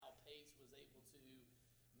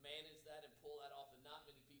manage that and pull that off, and not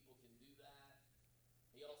many people can do that.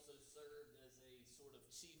 He also served as a sort of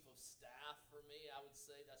chief of staff for me. I would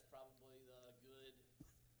say that's probably the good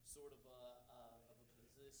sort of a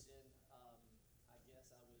position. I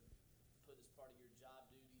guess I would put as part of your job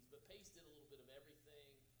duties. But Pace did a little bit of everything.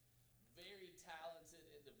 Very talented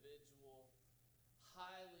individual,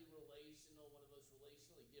 highly relational, one of the most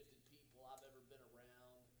relationally gifted people I've ever been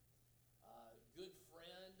around. Good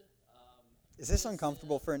friend. Is this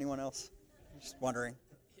uncomfortable for anyone else? I'm just wondering.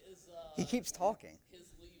 His He keeps talking.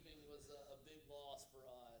 his leaving was a big loss for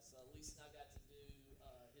us. Lisa and I got to do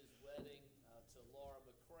his wedding to Laura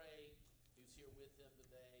McCrae, who's here with him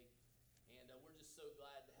today. And we're just so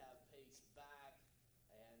glad to have Pace back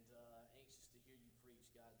and anxious to hear you preach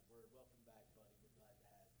God's word. Welcome back, buddy. We're glad to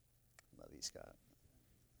have you. Love you, Scott.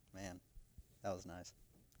 Man, that was nice.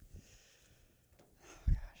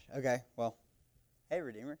 Oh, gosh. Okay, well, hey,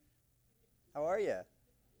 Redeemer. How are you?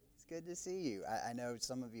 It's good to see you. I know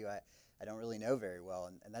some of you I don't really know very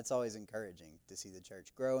well, and that's always encouraging to see the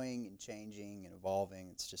church growing and changing and evolving.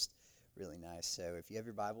 It's just really nice. So if you have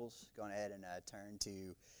your Bibles, go ahead and turn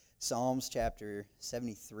to Psalms chapter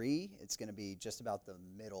 73. It's going to be just about the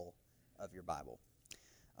middle of your Bible.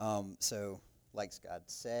 So like Scott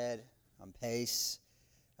said, I'm Pace.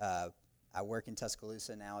 I work in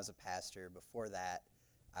Tuscaloosa now as a pastor. Before that,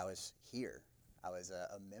 I was here. I was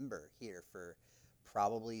a member here for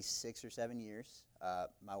probably 6 or 7 years.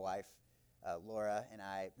 My wife, Laura, and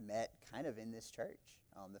I met kind of in this church.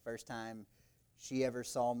 The first time she ever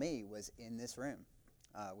saw me was in this room,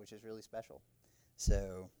 which is really special.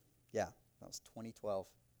 So, yeah, that was 2012.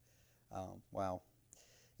 Wow.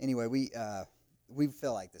 Anyway, we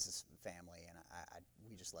feel like this is family, and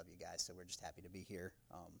we just love you guys, so we're just happy to be here.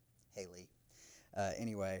 Haley.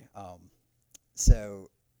 Anyway, so...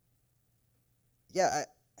 Yeah,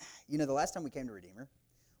 the last time we came to Redeemer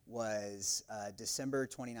was December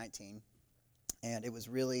 2019, and it was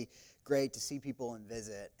really great to see people and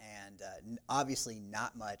visit, and obviously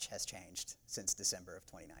not much has changed since December of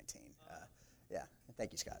 2019. Yeah,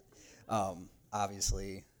 thank you, Scott.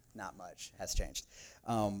 Obviously, not much has changed.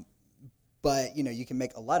 But, you can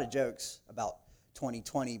make a lot of jokes about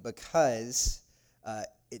 2020 because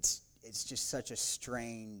it's just such a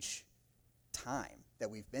strange time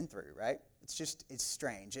that we've been through, right? It's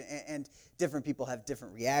strange, and different people have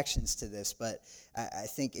different reactions to this, but I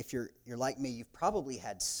think if you're like me, you've probably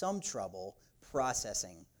had some trouble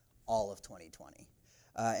processing all of 2020.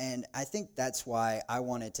 And I think that's why I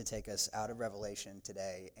wanted to take us out of Revelation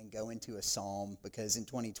today and go into a psalm, because in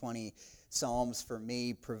 2020, Psalms for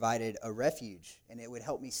me provided a refuge, and it would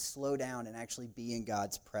help me slow down and actually be in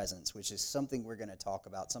God's presence, which is something we're going to talk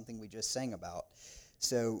about, something we just sang about.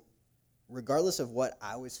 So regardless of what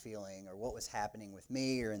I was feeling or what was happening with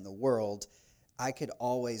me or in the world, I could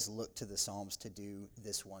always look to the Psalms to do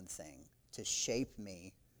this one thing, to shape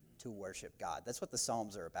me to worship God. That's what the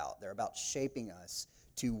Psalms are about. They're about shaping us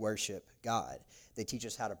to worship God. They teach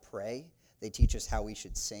us how to pray. They teach us how we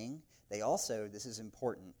should sing. They also, this is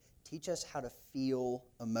important, teach us how to feel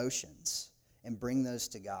emotions and bring those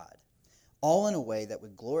to God, all in a way that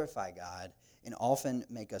would glorify God and often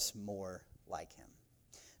make us more like Him.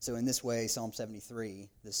 So in this way, Psalm 73,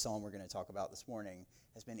 this psalm we're going to talk about this morning,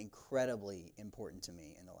 has been incredibly important to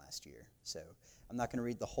me in the last year. So I'm not going to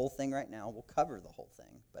read the whole thing right now. We'll cover the whole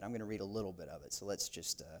thing, but I'm going to read a little bit of it. So let's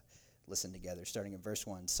just listen together, starting in verse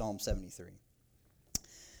 1, Psalm 73.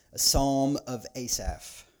 A psalm of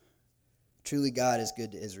Asaph. Truly God is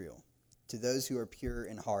good to Israel, to those who are pure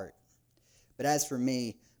in heart. But as for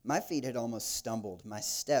me, my feet had almost stumbled. My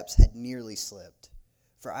steps had nearly slipped.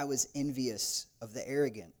 For I was envious of the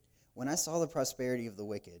arrogant when I saw the prosperity of the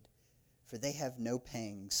wicked. For they have no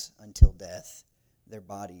pangs until death. Their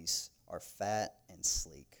bodies are fat and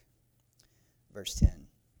sleek. Verse 10.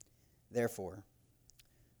 Therefore,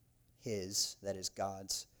 that is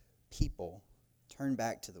God's people, turn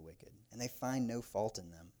back to the wicked, and they find no fault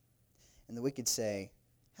in them. And the wicked say,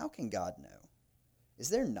 how can God know? Is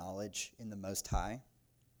there knowledge in the Most High?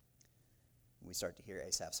 And we start to hear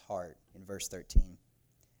Asaph's heart in verse 13.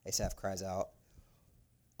 Asaph cries out,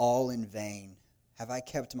 all in vain have I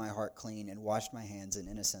kept my heart clean and washed my hands in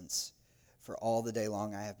innocence. For all the day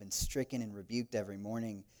long I have been stricken and rebuked every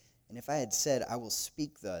morning. And if I had said, I will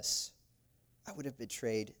speak thus, I would have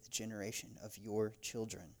betrayed the generation of your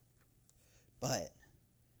children. But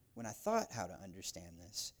when I thought how to understand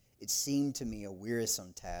this, it seemed to me a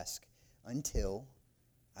wearisome task until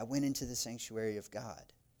I went into the sanctuary of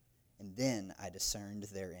God, and then I discerned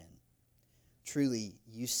therein. Truly,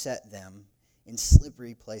 you set them in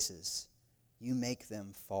slippery places. You make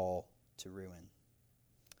them fall to ruin.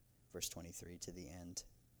 Verse 23 to the end.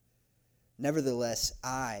 Nevertheless,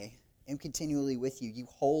 I am continually with you. You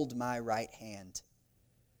hold my right hand.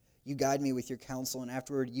 You guide me with your counsel, and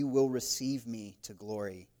afterward you will receive me to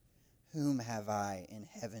glory. Whom have I in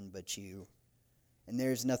heaven but you? And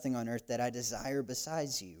there is nothing on earth that I desire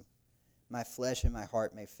besides you. My flesh and my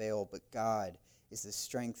heart may fail, but God is the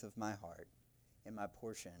strength of my heart and my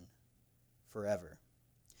portion forever.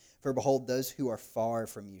 For behold, those who are far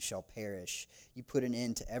from you shall perish. You put an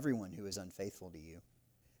end to everyone who is unfaithful to you.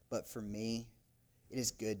 But for me, it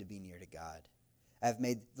is good to be near to God. I have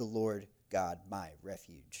made the Lord God my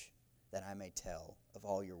refuge, that I may tell of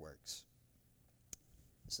all your works.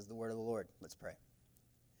 This is the word of the Lord. Let's pray.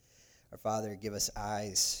 Our Father, give us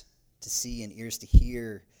eyes to see and ears to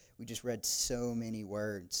hear. We just read so many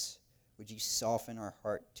words. Would you soften our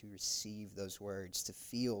heart to receive those words, to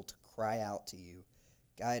feel, to cry out to you?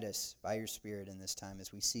 Guide us by your Spirit in this time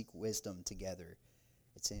as we seek wisdom together.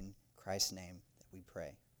 It's in Christ's name that we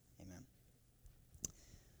pray. Amen.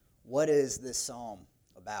 What is this psalm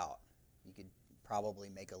about? You could probably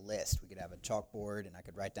make a list. We could have a chalkboard and I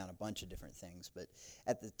could write down a bunch of different things. But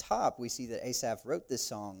at the top, we see that Asaph wrote this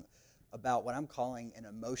song about what I'm calling an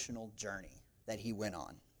emotional journey that he went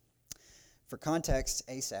on. For context,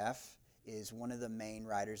 Asaph is one of the main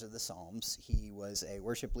writers of the Psalms. He was a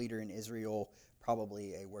worship leader in Israel,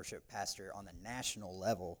 probably a worship pastor on the national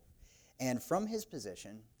level. And from his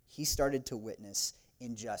position, he started to witness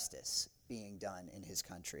injustice being done in his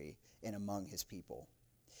country and among his people.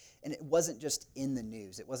 And it wasn't just in the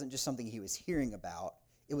news. It wasn't just something he was hearing about.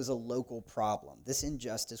 It was a local problem. This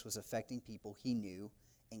injustice was affecting people he knew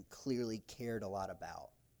and clearly cared a lot about.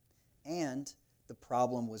 And the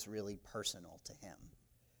problem was really personal to him.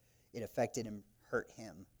 It affected him, hurt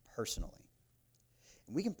him personally.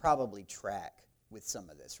 And we can probably track with some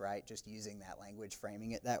of this, right? Just using that language,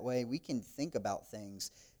 framing it that way. We can think about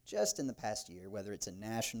things just in the past year, whether it's a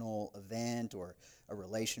national event or a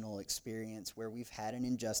relational experience where we've had an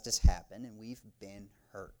injustice happen and we've been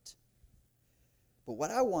hurt. But what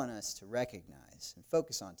I want us to recognize and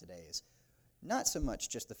focus on today is not so much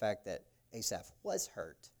just the fact that Asaph was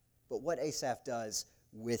hurt, but what Asaph does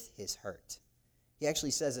with his hurt. He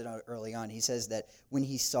actually says it early on. He says that when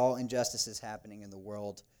he saw injustices happening in the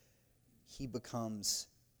world, he becomes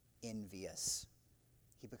envious.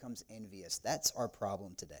 He becomes envious. That's our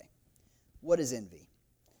problem today. What is envy?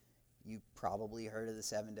 You've probably heard of the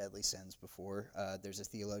 7 deadly sins before. There's a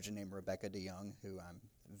theologian named Rebecca DeYoung who I'm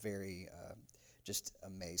very just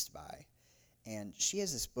amazed by. And she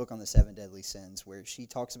has this book on the 7 deadly sins where she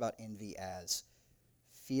talks about envy as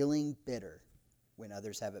feeling bitter when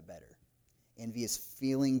others have it better. Envy is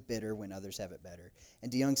feeling bitter when others have it better.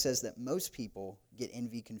 And DeYoung says that most people get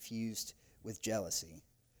envy confused with jealousy.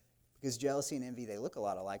 Because jealousy and envy, they look a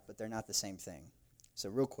lot alike, but they're not the same thing. So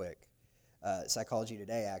real quick, Psychology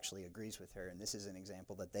Today actually agrees with her, and this is an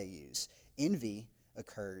example that they use. Envy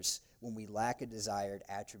occurs when we lack a desired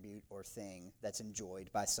attribute or thing that's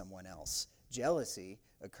enjoyed by someone else. Jealousy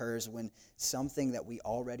occurs when something that we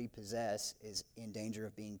already possess is in danger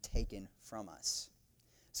of being taken from us.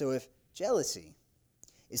 So if jealousy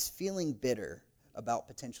is feeling bitter about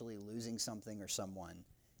potentially losing something or someone,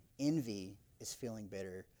 envy is feeling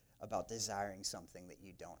bitter about desiring something that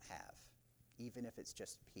you don't have, even if it's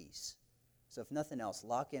just peace. So if nothing else,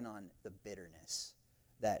 lock in on the bitterness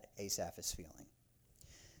that Asaph is feeling.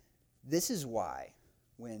 This is why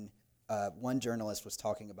when one journalist was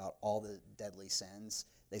talking about all the deadly sins,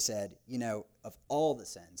 they said, of all the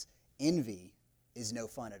sins, envy is no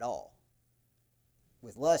fun at all.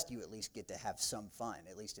 With lust, you at least get to have some fun,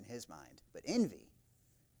 at least in his mind. But envy,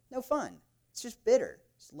 no fun. It's just bitter.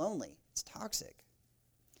 It's lonely. It's toxic.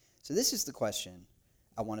 So this is the question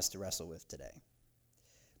I want us to wrestle with today.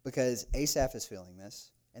 Because Asaph is feeling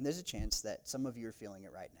this, and there's a chance that some of you are feeling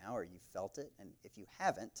it right now, or you've felt it, and if you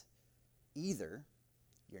haven't, either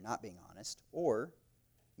you're not being honest, or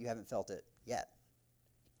you haven't felt it yet.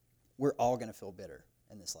 We're all going to feel bitter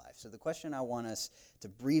in this life. So the question I want us to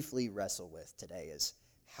briefly wrestle with today is,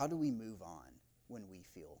 how do we move on when we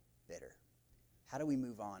feel bitter? How do we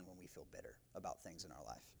move on when we feel bitter about things in our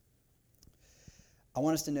life? I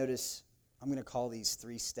want us to notice, I'm going to call these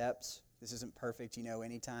 3 steps. This isn't perfect.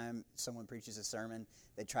 Anytime someone preaches a sermon,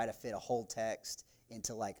 they try to fit a whole text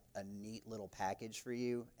into like a neat little package for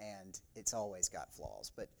you, and it's always got flaws.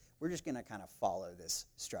 But we're just going to kind of follow this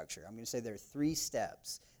structure. I'm going to say there are 3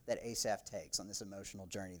 steps that Asaph takes on this emotional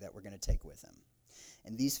journey that we're going to take with him.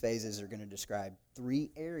 And these phases are going to describe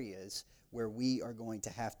 3 areas where we are going to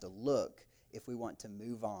have to look if we want to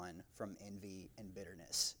move on from envy and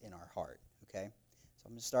bitterness in our heart, okay? So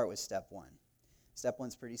I'm going to start with step 1. Step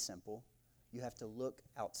 1's pretty simple. You have to look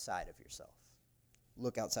outside of yourself.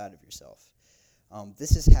 Look outside of yourself.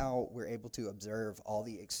 This is how we're able to observe all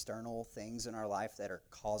the external things in our life that are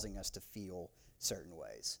causing us to feel certain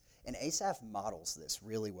ways. And Asaph models this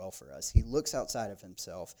really well for us. He looks outside of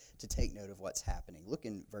himself to take note of what's happening. Look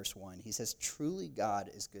in verse 1. He says, "Truly God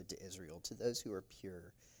is good to Israel, to those who are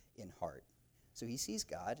pure in heart." So he sees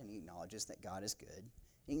God, and he acknowledges that God is good.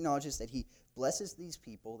 He acknowledges that he blesses these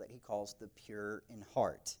people that he calls the pure in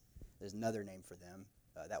heart. There's another name for them.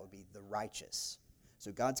 That would be the righteous.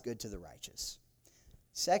 So God's good to the righteous.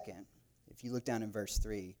 Second, if you look down in verse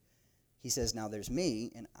 3, he says, "Now there's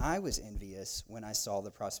me, and I was envious when I saw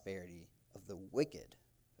the prosperity of the wicked."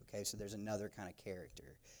 Okay, so there's another kind of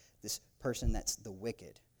character, this person that's the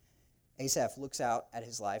wicked. Asaph looks out at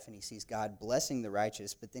his life, and he sees God blessing the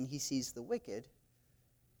righteous, but then he sees the wicked,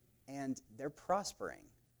 and they're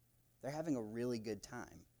prospering. They're having a really good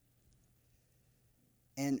time.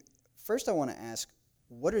 And first I want to ask,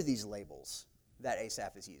 what are these labels that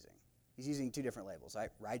Asaph is using? He's using two different labels,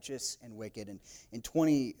 right? Righteous and wicked. And in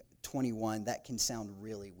 2021, that can sound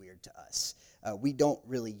really weird to us. We don't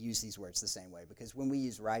really use these words the same way, because when we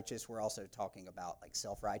use righteous, we're also talking about like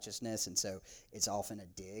self-righteousness, and so it's often a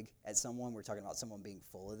dig at someone. We're talking about someone being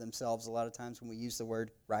full of themselves a lot of times when we use the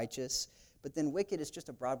word righteous. But then wicked is just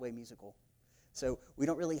a Broadway musical. So we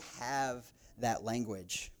don't really have that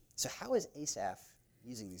language. So how is Asaph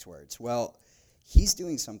using these words? Well, he's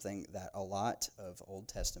doing something that a lot of Old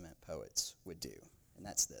Testament poets would do, and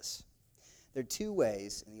that's this. There are two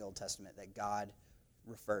ways in the Old Testament that God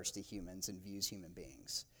refers to humans and views human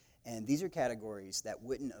beings. And these are categories that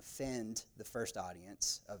wouldn't offend the first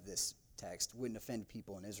audience of this text, wouldn't offend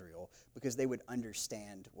people in Israel, because they would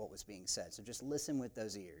understand what was being said. So just listen with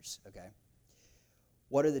those ears, okay?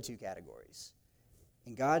 What are the two categories?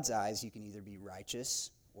 In God's eyes, you can either be righteous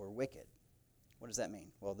or wicked. What does that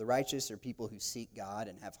mean? Well, the righteous are people who seek God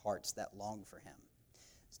and have hearts that long for him.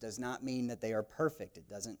 This does not mean that they are perfect. It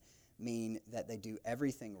doesn't mean that they do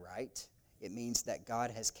everything right. It means that God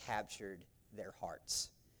has captured their hearts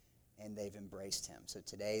and they've embraced him. So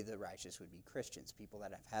today the righteous would be Christians, people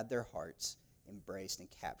that have had their hearts embraced and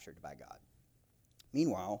captured by God.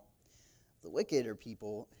 Meanwhile, the wicked are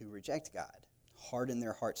people who reject God, harden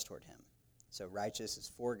their hearts toward him. So righteous is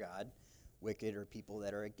for God. Wicked are people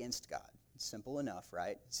that are against God. It's simple enough,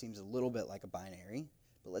 right? It seems a little bit like a binary,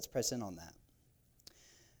 but let's press in on that.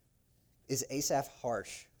 Is Asaph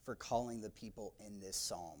harsh for calling the people in this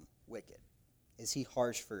psalm wicked? Is he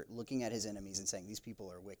harsh for looking at his enemies and saying these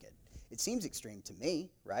people are wicked? It seems extreme to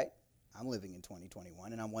me, right? I'm living in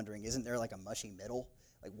 2021, and I'm wondering, isn't there like a mushy middle?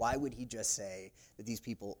 Like, why would he just say that these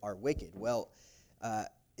people are wicked? Well,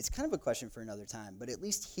 it's kind of a question for another time, but at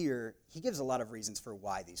least here, he gives a lot of reasons for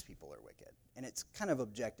why these people are wicked. And it's kind of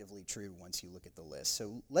objectively true once you look at the list.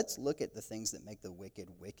 So let's look at the things that make the wicked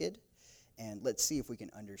wicked, and let's see if we can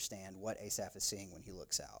understand what Asaph is seeing when he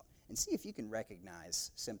looks out, and see if you can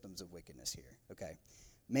recognize symptoms of wickedness here. Okay,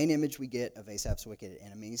 main image we get of Asaph's wicked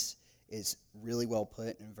enemies is really well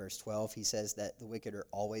put in verse 12. He says that the wicked are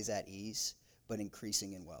always at ease, but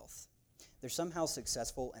increasing in wealth. They're somehow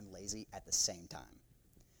successful and lazy at the same time.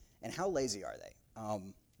 And how lazy are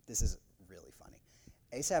they? This is really funny.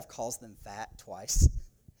 Asaph calls them fat twice.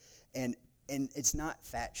 And it's not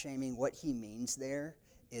fat shaming. What he means there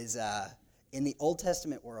is in the Old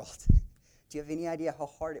Testament world, do you have any idea how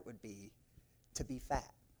hard it would be to be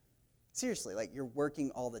fat? Seriously, like you're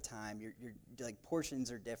working all the time. You're like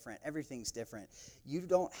portions are different. Everything's different. You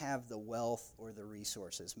don't have the wealth or the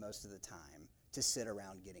resources most of the time to sit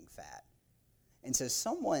around getting fat. And so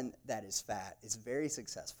someone that is fat is very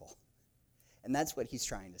successful. And that's what he's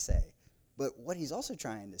trying to say. But what he's also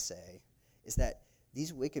trying to say is that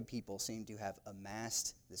these wicked people seem to have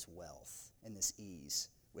amassed this wealth and this ease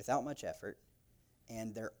without much effort,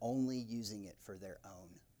 and they're only using it for their own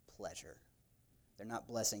pleasure. They're not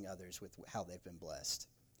blessing others with how they've been blessed.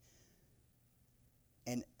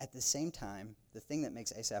 And at the same time, the thing that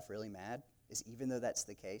makes Asaph really mad is even though that's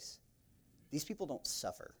the case, these people don't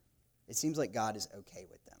suffer. It seems like God is okay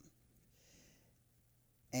with them.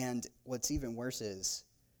 And what's even worse is,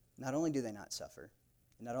 not only do they not suffer,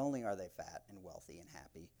 not only are they fat and wealthy and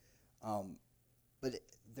happy, but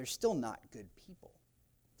they're still not good people.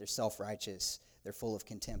 They're self-righteous. They're full of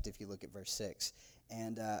contempt if you look at verse 6.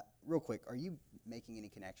 And real quick, are you making any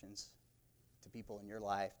connections to people in your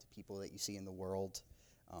life, to people that you see in the world?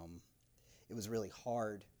 It was really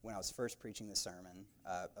hard when I was first preaching the sermon,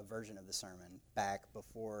 a version of the sermon, back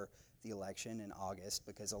before the election in August,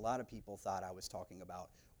 because a lot of people thought I was talking about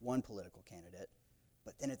one political candidate.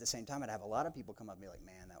 But then at the same time, I'd have a lot of people come up and be like,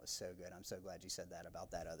 man, that was so good. I'm so glad you said that about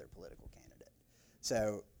that other political candidate.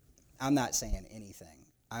 So I'm not saying anything.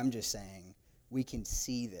 I'm just saying we can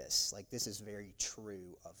see this. Like, this is very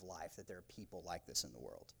true of life, that there are people like this in the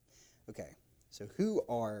world. Okay, so who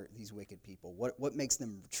are these wicked people? What makes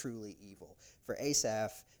them truly evil? For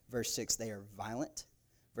Asaph, verse 6, they are violent.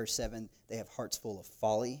 Verse 7, they have hearts full of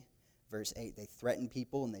folly. Verse 8, they threaten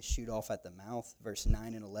people and they shoot off at the mouth. Verse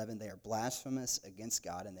 9 and 11, they are blasphemous against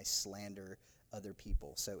God and they slander other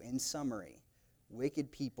people. So in summary,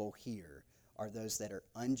 wicked people here are those that are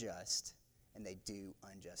unjust and they do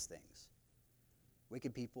unjust things.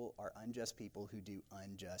 Wicked people are unjust people who do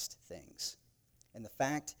unjust things. And the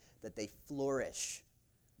fact that they flourish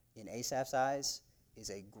in Asaph's eyes is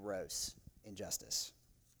a gross injustice.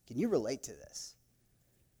 Can you relate to this?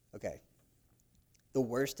 Okay. The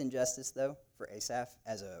worst injustice, though, for Asaph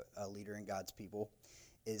as a leader in God's people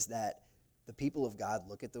is that the people of God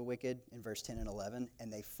look at the wicked in verse 10 and 11,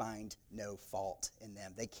 and they find no fault in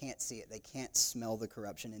them. They can't see it. They can't smell the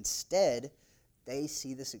corruption. Instead, they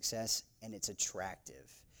see the success, and it's attractive.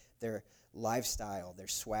 Their lifestyle, their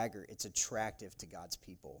swagger, it's attractive to God's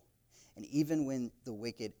people. And even when the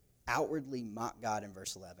wicked outwardly mock God in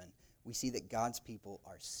verse 11, we see that God's people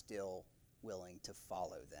are still willing to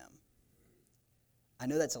follow them. I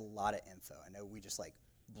know that's a lot of info. I know we just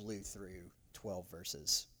blew through 12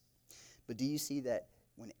 verses. But do you see that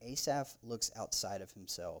when Asaph looks outside of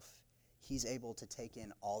himself, he's able to take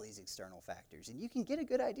in all these external factors? And you can get a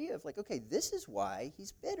good idea of okay, this is why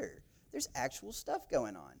he's bitter. There's actual stuff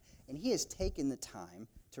going on. And he has taken the time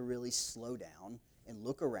to really slow down and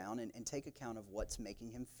look around and take account of what's making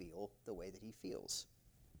him feel the way that he feels.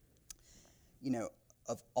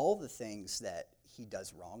 Of all the things that he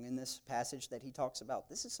does wrong in this passage that he talks about,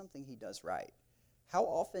 this is something he does right. How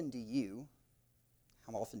often do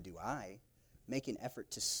I make an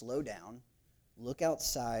effort to slow down, look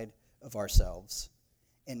outside of ourselves,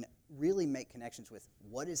 and really make connections with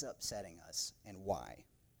what is upsetting us and why?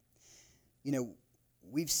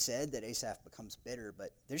 We've said that Asaph becomes bitter, but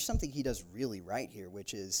there's something he does really right here,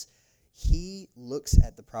 which is he looks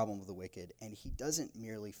at the problem of the wicked, and he doesn't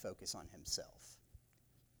merely focus on himself.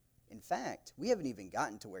 In fact, we haven't even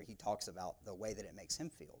gotten to where he talks about the way that it makes him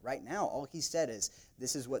feel. Right now, all he said is,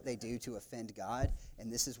 this is what they do to offend God,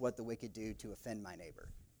 and this is what the wicked do to offend my neighbor.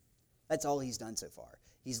 That's all he's done so far.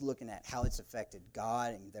 He's looking at how it's affected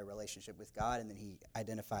God and their relationship with God, and then he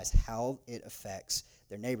identifies how it affects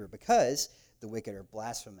their neighbor. Because the wicked are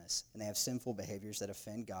blasphemous, and they have sinful behaviors that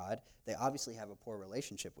offend God. They obviously have a poor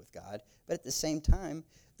relationship with God, but at the same time,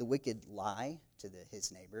 the wicked lie to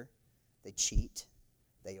his neighbor. They cheat,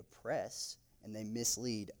 they oppress, and they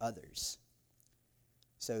mislead others.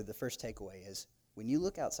 So the first takeaway is, when you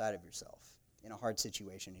look outside of yourself in a hard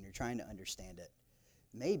situation and you're trying to understand it,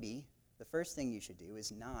 maybe the first thing you should do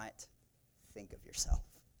is not think of yourself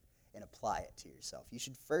and apply it to yourself. You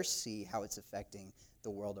should first see how it's affecting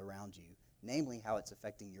the world around you, namely how it's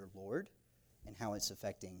affecting your Lord and how it's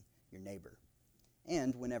affecting your neighbor.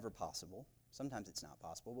 And whenever possible, sometimes it's not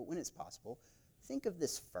possible, but when it's possible, think of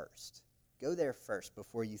this first. Go there first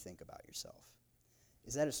before you think about yourself.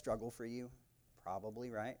 Is that a struggle for you? Probably,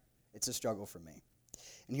 right? It's a struggle for me.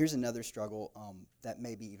 And here's another struggle that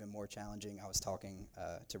may be even more challenging. I was talking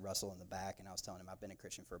to Russell in the back, and I was telling him I've been a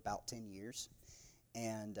Christian for about 10 years.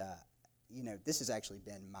 And, this has actually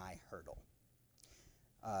been my hurdle.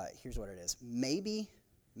 Here's what it is. Maybe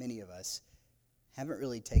many of us haven't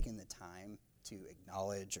really taken the time to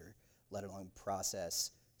acknowledge or let alone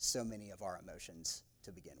process so many of our emotions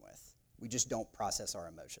to begin with. We just don't process our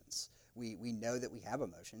emotions. We know that we have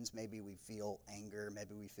emotions. Maybe we feel anger,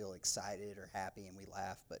 maybe we feel excited or happy and we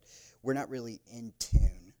laugh, but we're not really in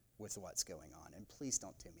tune with what's going on. And please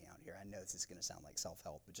don't tune me out here. I know this is going to sound like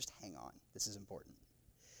self-help, but just hang on. This is important.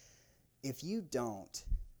 If you don't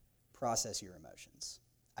process your emotions,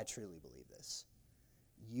 I truly believe this,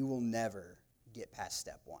 you will never get past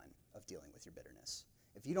step one of dealing with your bitterness.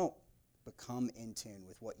 If you don't become in tune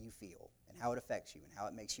with what you feel and how it affects you and how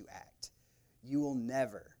it makes you act, you will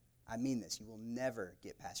never, I mean this, you will never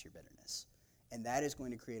get past your bitterness. And that is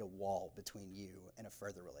going to create a wall between you and a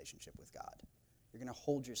further relationship with God. You're going to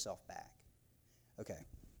hold yourself back. Okay,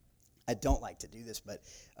 I don't like to do this, but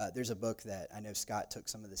there's a book that I know Scott took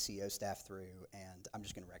some of the CEO staff through, and I'm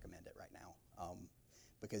just going to recommend it right now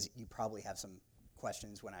because you probably have some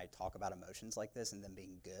questions when I talk about emotions like this and them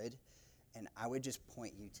being good. And I would just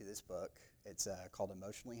point you to this book. It's called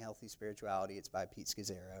Emotionally Healthy Spirituality. It's by Pete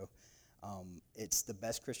Scazzero. It's the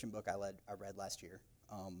best Christian book I read last year.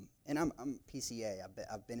 And I'm PCA.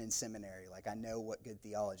 I've been in seminary. I know what good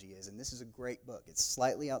theology is. And this is a great book. It's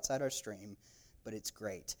slightly outside our stream, but it's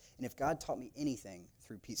great. And if God taught me anything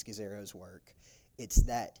through Pete Scazzero's work, it's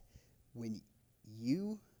that when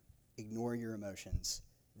you ignore your emotions,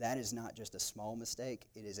 that is not just a small mistake,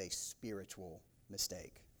 it is a spiritual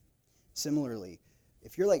mistake. Similarly,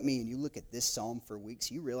 if you're like me and you look at this psalm for weeks,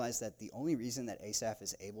 you realize that the only reason that Asaph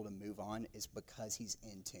is able to move on is because he's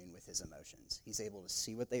in tune with his emotions. He's able to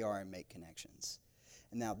see what they are and make connections.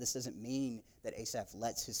 And now, this doesn't mean that Asaph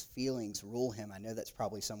lets his feelings rule him. I know that's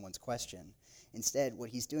probably someone's question. Instead, what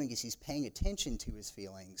he's doing is he's paying attention to his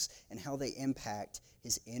feelings and how they impact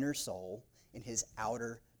his inner soul and his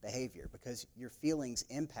outer behavior, because your feelings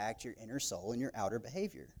impact your inner soul and your outer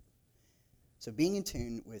behavior. So being in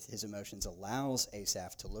tune with his emotions allows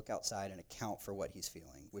Asaph to look outside and account for what he's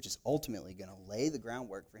feeling, which is ultimately going to lay the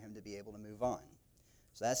groundwork for him to be able to move on.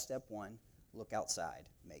 So that's step one, look outside,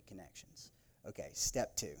 make connections. Okay,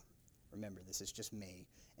 step two. Remember, this is just me,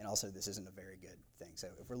 and also this isn't a very good thing. So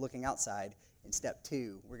if we're looking outside, in step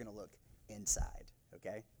two, we're going to look inside,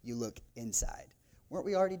 okay? You look inside. Weren't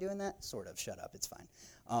we already doing that? Sort of. Shut up. It's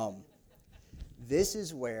fine. This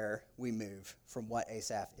is where we move from what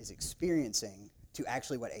Asaph is experiencing to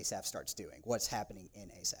actually what Asaph starts doing, what's happening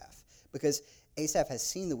in Asaph. Because Asaph has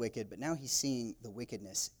seen the wicked, but now he's seeing the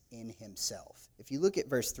wickedness in himself. If you look at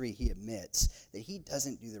verse 3, he admits that he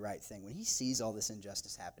doesn't do the right thing. When he sees all this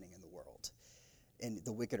injustice happening in the world and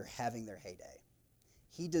the wicked are having their heyday,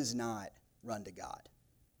 he does not run to God.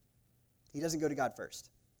 He doesn't go to God first.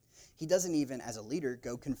 He doesn't even, as a leader,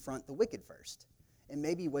 go confront the wicked first. And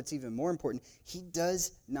maybe what's even more important, he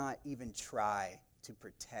does not even try to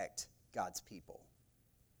protect God's people.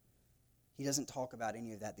 He doesn't talk about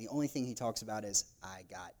any of that. The only thing he talks about is, I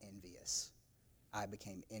got envious. I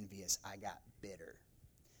became envious. I got bitter.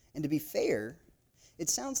 And to be fair, it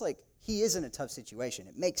sounds like he is in a tough situation.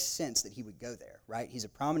 It makes sense that he would go there, right? He's a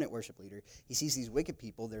prominent worship leader. He sees these wicked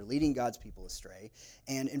people. They're leading God's people astray.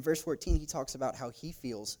 And in verse 14, he talks about how he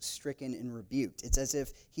feels stricken and rebuked. It's as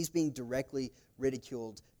if he's being directly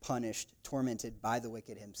ridiculed, punished, tormented by the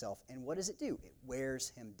wicked himself. And what does it do? It wears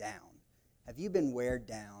him down. Have you been weighed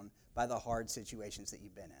down by the hard situations that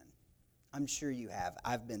you've been in? I'm sure you have.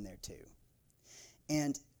 I've been there too.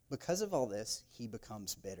 And because of all this, he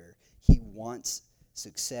becomes bitter. He wants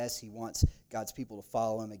success. He wants God's people to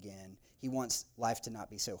follow him again. He wants life to not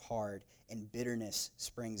be so hard, and bitterness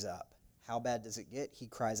springs up. How bad does it get? He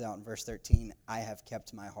cries out in verse 13, I have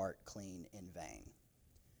kept my heart clean in vain.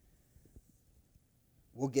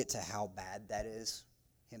 We'll get to how bad that is,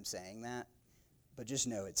 him saying that, but just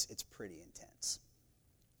know it's pretty intense.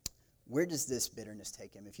 Where does this bitterness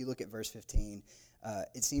take him? If you look at verse 15,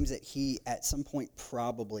 it seems that he, at some point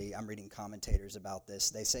probably, I'm reading commentators about this,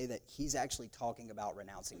 they say that he's actually talking about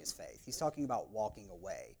renouncing his faith. He's talking about walking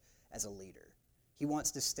away as a leader. He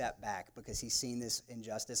wants to step back because he's seen this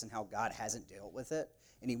injustice and how God hasn't dealt with it,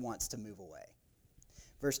 and he wants to move away.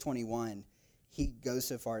 Verse 21, he goes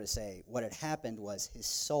so far to say what had happened was his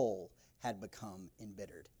soul had become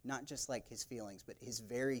embittered. Not just like his feelings, but his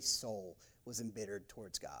very soul was embittered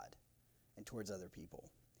towards God and towards other people.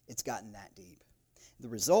 It's gotten that deep. The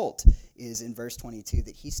result is in verse 22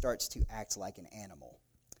 that he starts to act like an animal.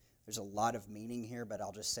 There's a lot of meaning here, but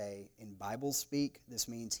I'll just say in Bible speak, this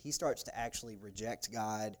means he starts to actually reject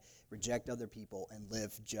God, reject other people, and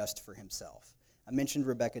live just for himself. I mentioned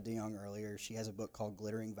Rebecca DeYoung earlier. She has a book called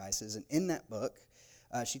Glittering Vices, and in that book,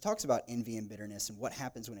 she talks about envy and bitterness and what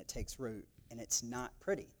happens when it takes root, and it's not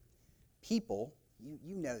pretty. People,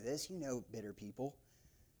 you know this, you know bitter people.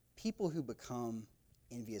 People who become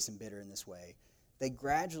envious and bitter in this way, they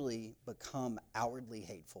gradually become outwardly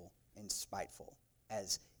hateful and spiteful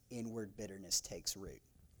as inward bitterness takes root.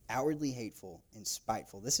 Outwardly hateful and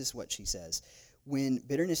spiteful. This is what she says. When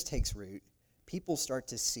bitterness takes root, people start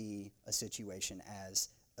to see a situation as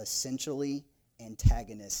essentially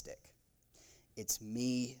antagonistic. It's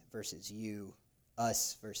me versus you,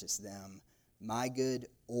 us versus them, my good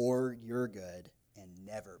or your good, and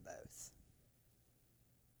never both.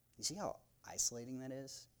 You see how isolating that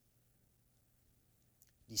is?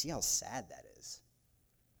 Do you see how sad that is?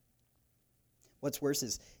 What's worse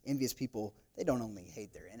is envious people, they don't only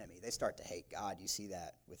hate their enemy, they start to hate God. You see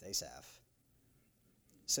that with Asaph.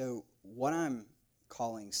 So what I'm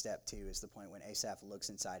calling step 2 is the point when Asaph looks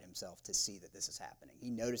inside himself to see that this is happening. He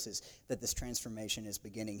notices that this transformation is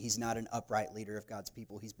beginning. He's not an upright leader of God's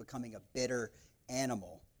people. He's becoming a bitter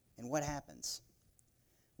animal. And what happens?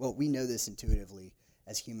 Well, we know this intuitively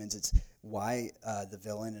as humans. It's why the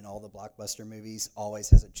villain in all the blockbuster movies always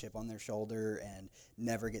has a chip on their shoulder and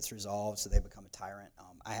never gets resolved, so they become a tyrant.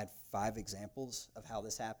 I had 5 examples of how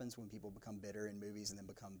this happens when people become bitter in movies and then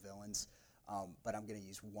become villains. But I'm going to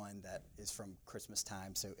use one that is from Christmas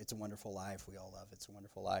time. So It's a Wonderful Life. We all love It's a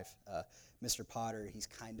Wonderful Life. Mr. Potter, he's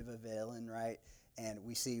kind of a villain, right? And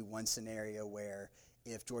we see one scenario where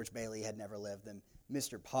if George Bailey had never lived, then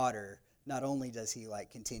Mr. Potter, not only does he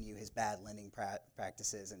like continue his bad lending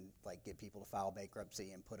practices and like get people to file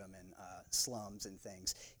bankruptcy and put them in slums and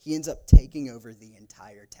things, he ends up taking over the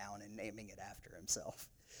entire town and naming it after himself,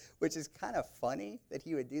 which is kind of funny that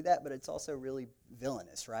he would do that, but it's also really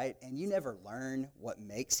villainous, right? And you never learn what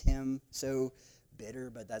makes him so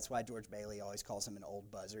bitter, but that's why George Bailey always calls him an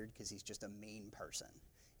old buzzard, because he's just a mean person.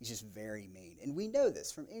 He's just very mean. And we know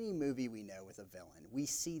this from any movie we know with a villain. We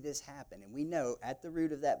see this happen, and we know at the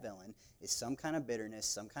root of that villain is some kind of bitterness,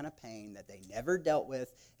 some kind of pain that they never dealt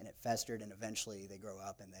with, and it festered, and eventually they grow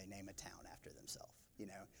up and they name a town after themselves. You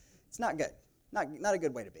know, it's not good. Not a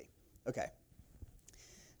good way to be. Okay.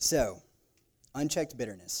 So, unchecked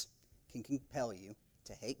bitterness can compel you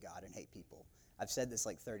to hate God and hate people. I've said this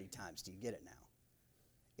like 30 times. Do you get it now?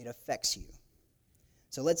 It affects you.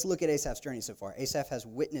 So let's look at Asaph's journey so far. Asaph has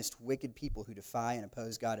witnessed wicked people who defy and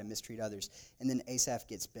oppose God and mistreat others. And then Asaph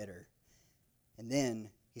gets bitter. And then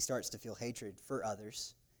he starts to feel hatred for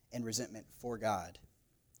others and resentment for God.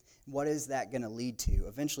 What is that going to lead to?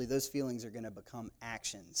 Eventually, those feelings are going to become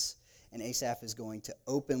actions. And Asaph is going to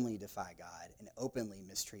openly defy God and openly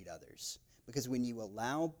mistreat others. Because when you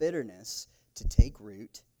allow bitterness to take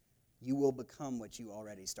root, you will become what you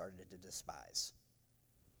already started to despise.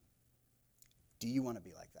 Do you want to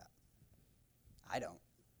be like that? I don't.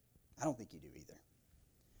 I don't think you do either.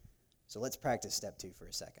 So let's practice step 2 for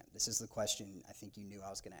a second. This is the question I think you knew I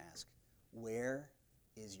was going to ask. Where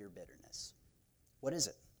is your bitterness? What is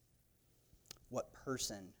it? What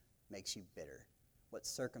person makes you bitter? What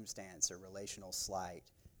circumstance or relational slight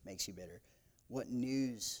makes you bitter? What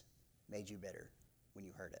news made you bitter when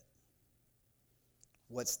you heard it?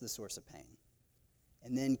 What's the source of pain?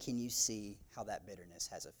 And then can you see how that bitterness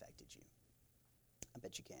has affected you? I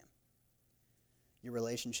bet you can. Your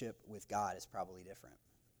relationship with God is probably different.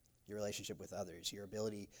 Your relationship with others, your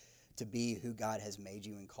ability to be who God has made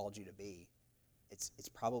you and called you to be, it's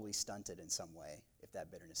probably stunted in some way if that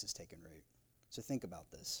bitterness has taken root. So think about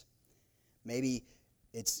this. Maybe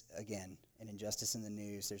it's, again, an injustice in the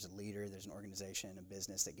news. There's a leader, there's an organization, a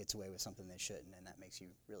business that gets away with something they shouldn't, and that makes you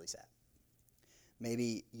really sad.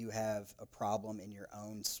 Maybe you have a problem in your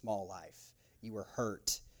own small life. You were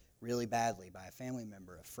hurt really badly by a family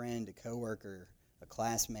member, a friend, a coworker, a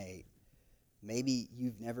classmate. Maybe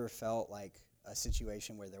you've never felt like a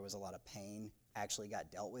situation where there was a lot of pain actually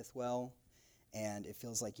got dealt with well, and it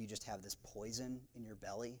feels like you just have this poison in your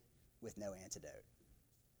belly with no antidote.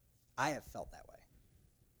 I have felt that way,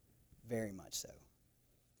 very much so.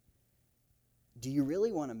 Do you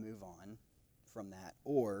really want to move on from that,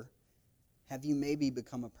 or have you maybe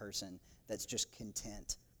become a person that's just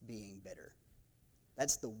content being bitter?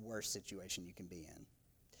 That's the worst situation you can be in.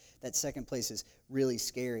 That second place is really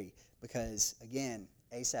scary because, again,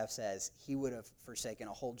 Asaph says he would have forsaken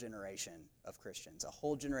a whole generation of Christians, a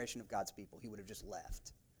whole generation of God's people. He would have just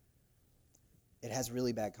left. It has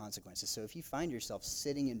really bad consequences. So if you find yourself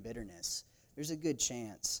sitting in bitterness, there's a good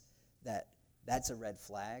chance that that's a red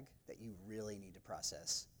flag that you really need to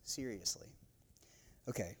process seriously.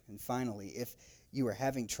 Okay, and finally, if you are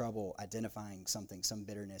having trouble identifying something, some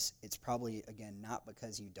bitterness, it's probably, again, not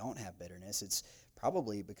because you don't have bitterness. It's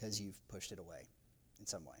probably because you've pushed it away in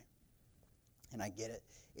some way. And I get it.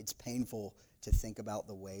 It's painful to think about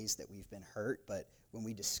the ways that we've been hurt, but when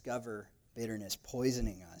we discover bitterness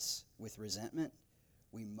poisoning us with resentment,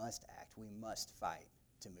 we must act. We must fight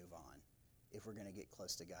to move on. If we're going to get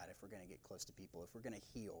close to God, if we're going to get close to people, if we're going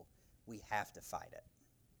to heal, we have to fight it.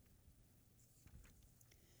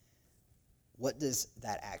 What does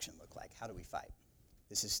that action look like? How do we fight?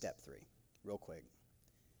 This is step 3, real quick.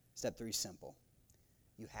 Step 3 is simple.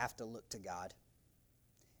 You have to look to God,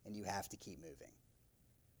 and you have to keep moving.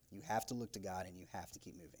 You have to look to God, and you have to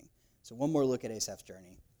keep moving. So one more look at Asaph's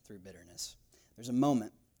journey through bitterness. There's a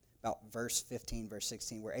moment, about verse 15, verse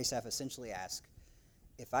 16, where Asaph essentially asks,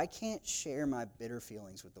 if I can't share my bitter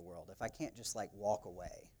feelings with the world, if I can't just walk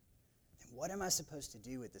away, then what am I supposed to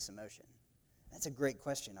do with this emotion? That's a great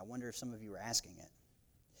question. I wonder if some of you are asking it.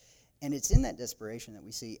 And it's in that desperation that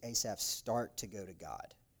we see Asaph start to go to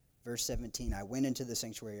God. Verse 17, I went into the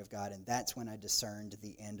sanctuary of God, and that's when I discerned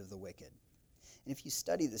the end of the wicked. And if you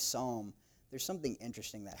study the psalm, there's something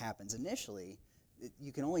interesting that happens. Initially,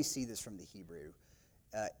 you can only see this from the Hebrew.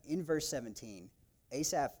 In verse 17,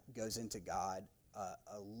 Asaph goes into God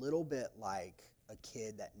a little bit like a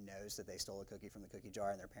kid that knows that they stole a cookie from the cookie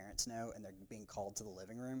jar and their parents know, and they're being called to the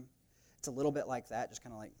living room. It's a little bit like that, just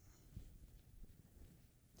kind of like,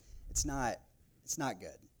 it's not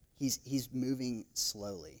good. He's moving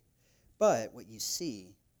slowly. But what you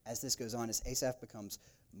see as this goes on is Asaph becomes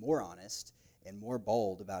more honest and more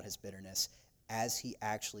bold about his bitterness as he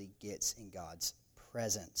actually gets in God's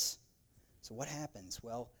presence. So what happens?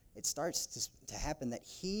 Well, it starts to happen that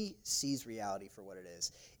he sees reality for what it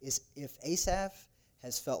is if Asaph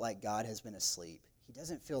has felt like God has been asleep, he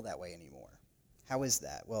doesn't feel that way anymore. How is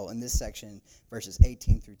that? Well, in this section, verses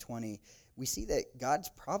 18 through 20, we see that God's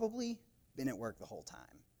probably been at work the whole time.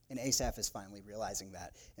 And Asaph is finally realizing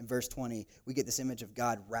that. In verse 20, we get this image of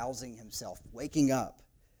God rousing himself, waking up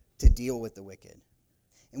to deal with the wicked.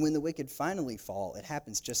 And when the wicked finally fall, it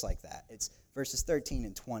happens just like that. It's verses 13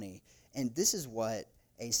 and 20. And this is what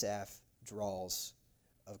Asaph draws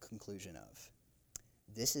a conclusion of.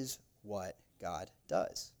 This is what God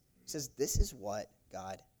does. He says, this is what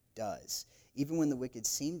God does. Even when the wicked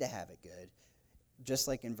seem to have it good, just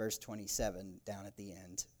like in verse 27 down at the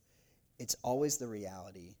end, it's always the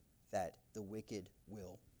reality that the wicked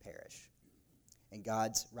will perish. And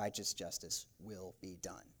God's righteous justice will be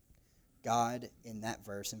done. God, in that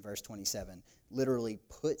verse, in verse 27, literally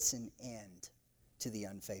puts an end to the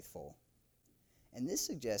unfaithful. And this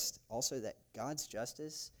suggests also that God's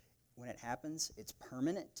justice, when it happens, it's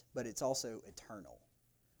permanent, but it's also eternal.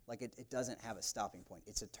 Like it doesn't have a stopping point.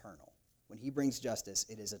 It's eternal. When he brings justice,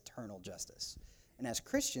 it is eternal justice. And as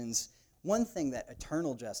Christians, one thing that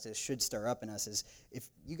eternal justice should stir up in us is, if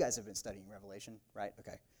you guys have been studying Revelation, right?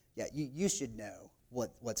 Okay. Yeah, you should know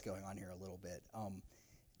what's going on here a little bit.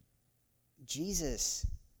 Jesus,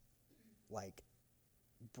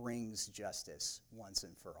 brings justice once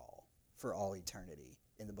and for all eternity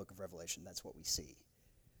in the book of Revelation. That's what we see.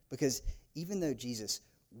 Because even though Jesus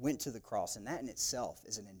went to the cross, and that in itself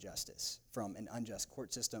is an injustice, from an unjust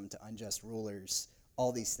court system to unjust rulers,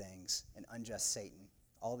 all these things, an unjust Satan,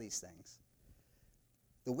 all these things,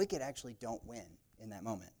 the wicked actually don't win in that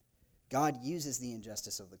moment. God uses the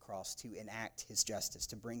injustice of the cross to enact his justice,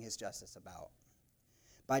 to bring his justice about.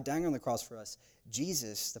 By dying on the cross for us,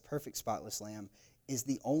 Jesus, the perfect spotless lamb, is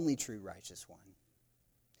the only true righteous one.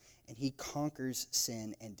 And he conquers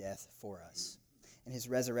sin and death for us. And his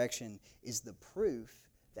resurrection is the proof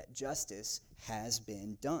that justice has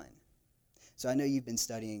been done. So I know you've been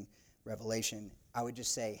studying Revelation. I would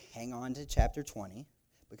just say hang on to chapter 20,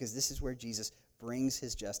 because this is where Jesus brings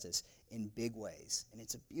his justice in big ways. And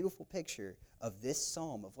it's a beautiful picture of this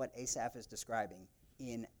psalm, of what Asaph is describing,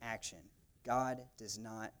 in action. God does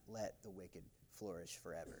not let the wicked flourish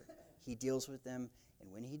forever. He deals with them,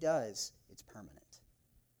 and when he does, it's permanent.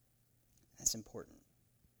 That's important.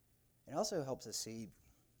 It also helps us see,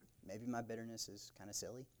 maybe my bitterness is kind of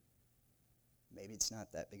silly. Maybe it's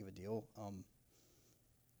not that big of a deal.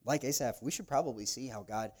 Like Asaph, we should probably see how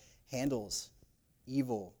God handles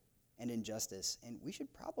evil and injustice, and we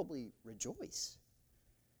should probably rejoice.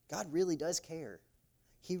 God really does care.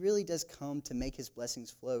 He really does come to make his blessings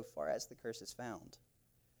flow far as the curse is found.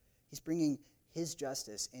 He's bringing his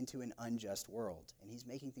justice into an unjust world, and he's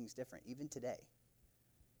making things different, even today.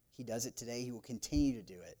 He does it today. He will continue to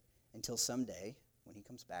do it until someday, when he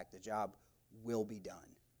comes back, the job will be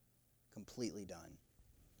done, completely done.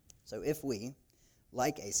 So if we,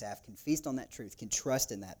 like Asaph, can feast on that truth, can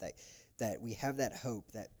trust in that we have that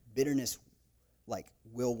hope, that bitterness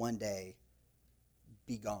will one day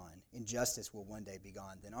be gone, injustice will one day be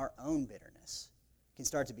gone, then our own bitterness can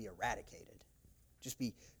start to be eradicated. Just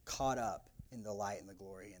be caught up in the light and the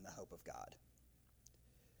glory and the hope of God.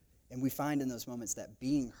 And we find in those moments that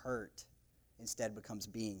being hurt instead becomes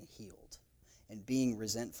being healed. And being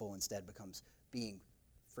resentful instead becomes being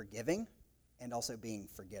forgiving and also being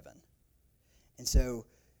forgiven. And so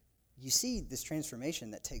you see this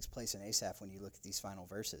transformation that takes place in Asaph when you look at these final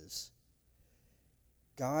verses.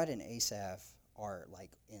 God and Asaph are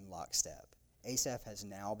in lockstep. Asaph has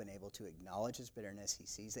now been able to acknowledge his bitterness. He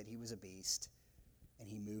sees that he was a beast, and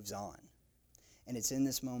he moves on. And it's in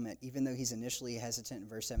this moment, even though he's initially hesitant in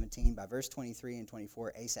verse 17, by verse 23 and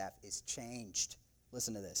 24, Asaph is changed.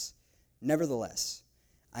 Listen to this. Nevertheless,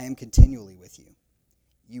 I am continually with you.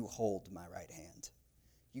 You hold my right hand.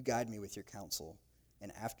 You guide me with your counsel,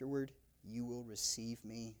 and afterward you will receive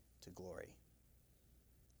me to glory.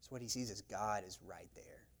 So what he sees is God is right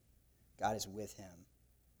there. God is with him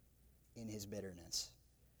in his bitterness.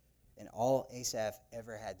 And all Asaph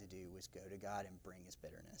ever had to do was go to God and bring his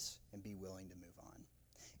bitterness and be willing to move on.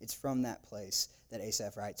 It's from that place that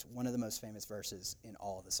Asaph writes one of the most famous verses in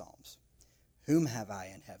all of the Psalms. Whom have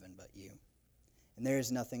I in heaven but you? And there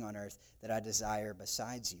is nothing on earth that I desire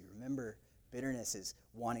besides you. Remember, bitterness is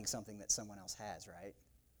wanting something that someone else has, right?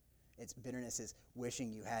 Bitterness is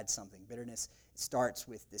wishing you had something. Bitterness starts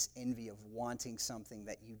with this envy of wanting something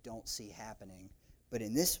that you don't see happening. But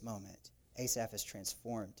in this moment, Asaph is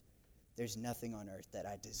transformed. There's nothing on earth that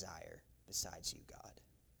I desire besides you, God.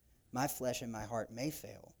 My flesh and my heart may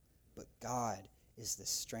fail, but God is the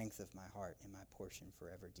strength of my heart and my portion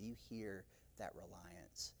forever. Do you hear that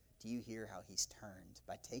reliance? Do you hear how he's turned?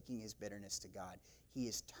 By taking his bitterness to God, he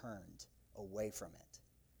is turned away from it.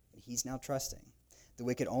 And he's now trusting. The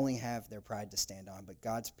wicked only have their pride to stand on, but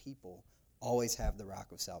God's people always have the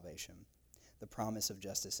rock of salvation, the promise of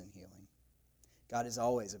justice and healing. God is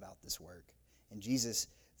always about this work, and Jesus,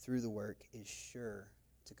 through the work, is sure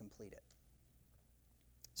to complete it.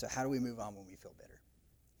 So how do we move on when we feel bitter?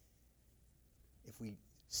 If we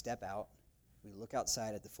step out, we look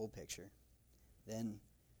outside at the full picture, then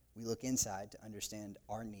we look inside to understand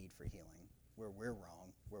our need for healing, where we're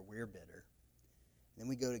wrong, where we're bitter. Then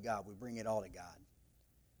we go to God. We bring it all to God.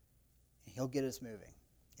 And he'll get us moving.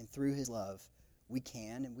 And through his love, we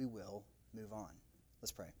can and we will move on.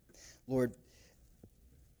 Let's pray. Lord,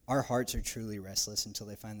 our hearts are truly restless until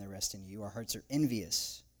they find their rest in you. Our hearts are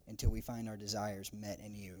envious until we find our desires met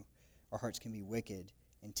in you. Our hearts can be wicked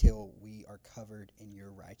until we are covered in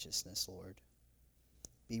your righteousness, Lord.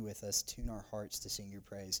 Be with us. Tune our hearts to sing your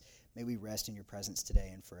praise. May we rest in your presence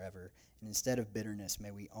today and forever. And instead of bitterness,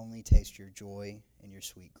 may we only taste your joy and your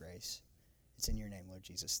sweet grace. It's in your name, Lord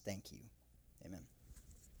Jesus. Thank you. Amen.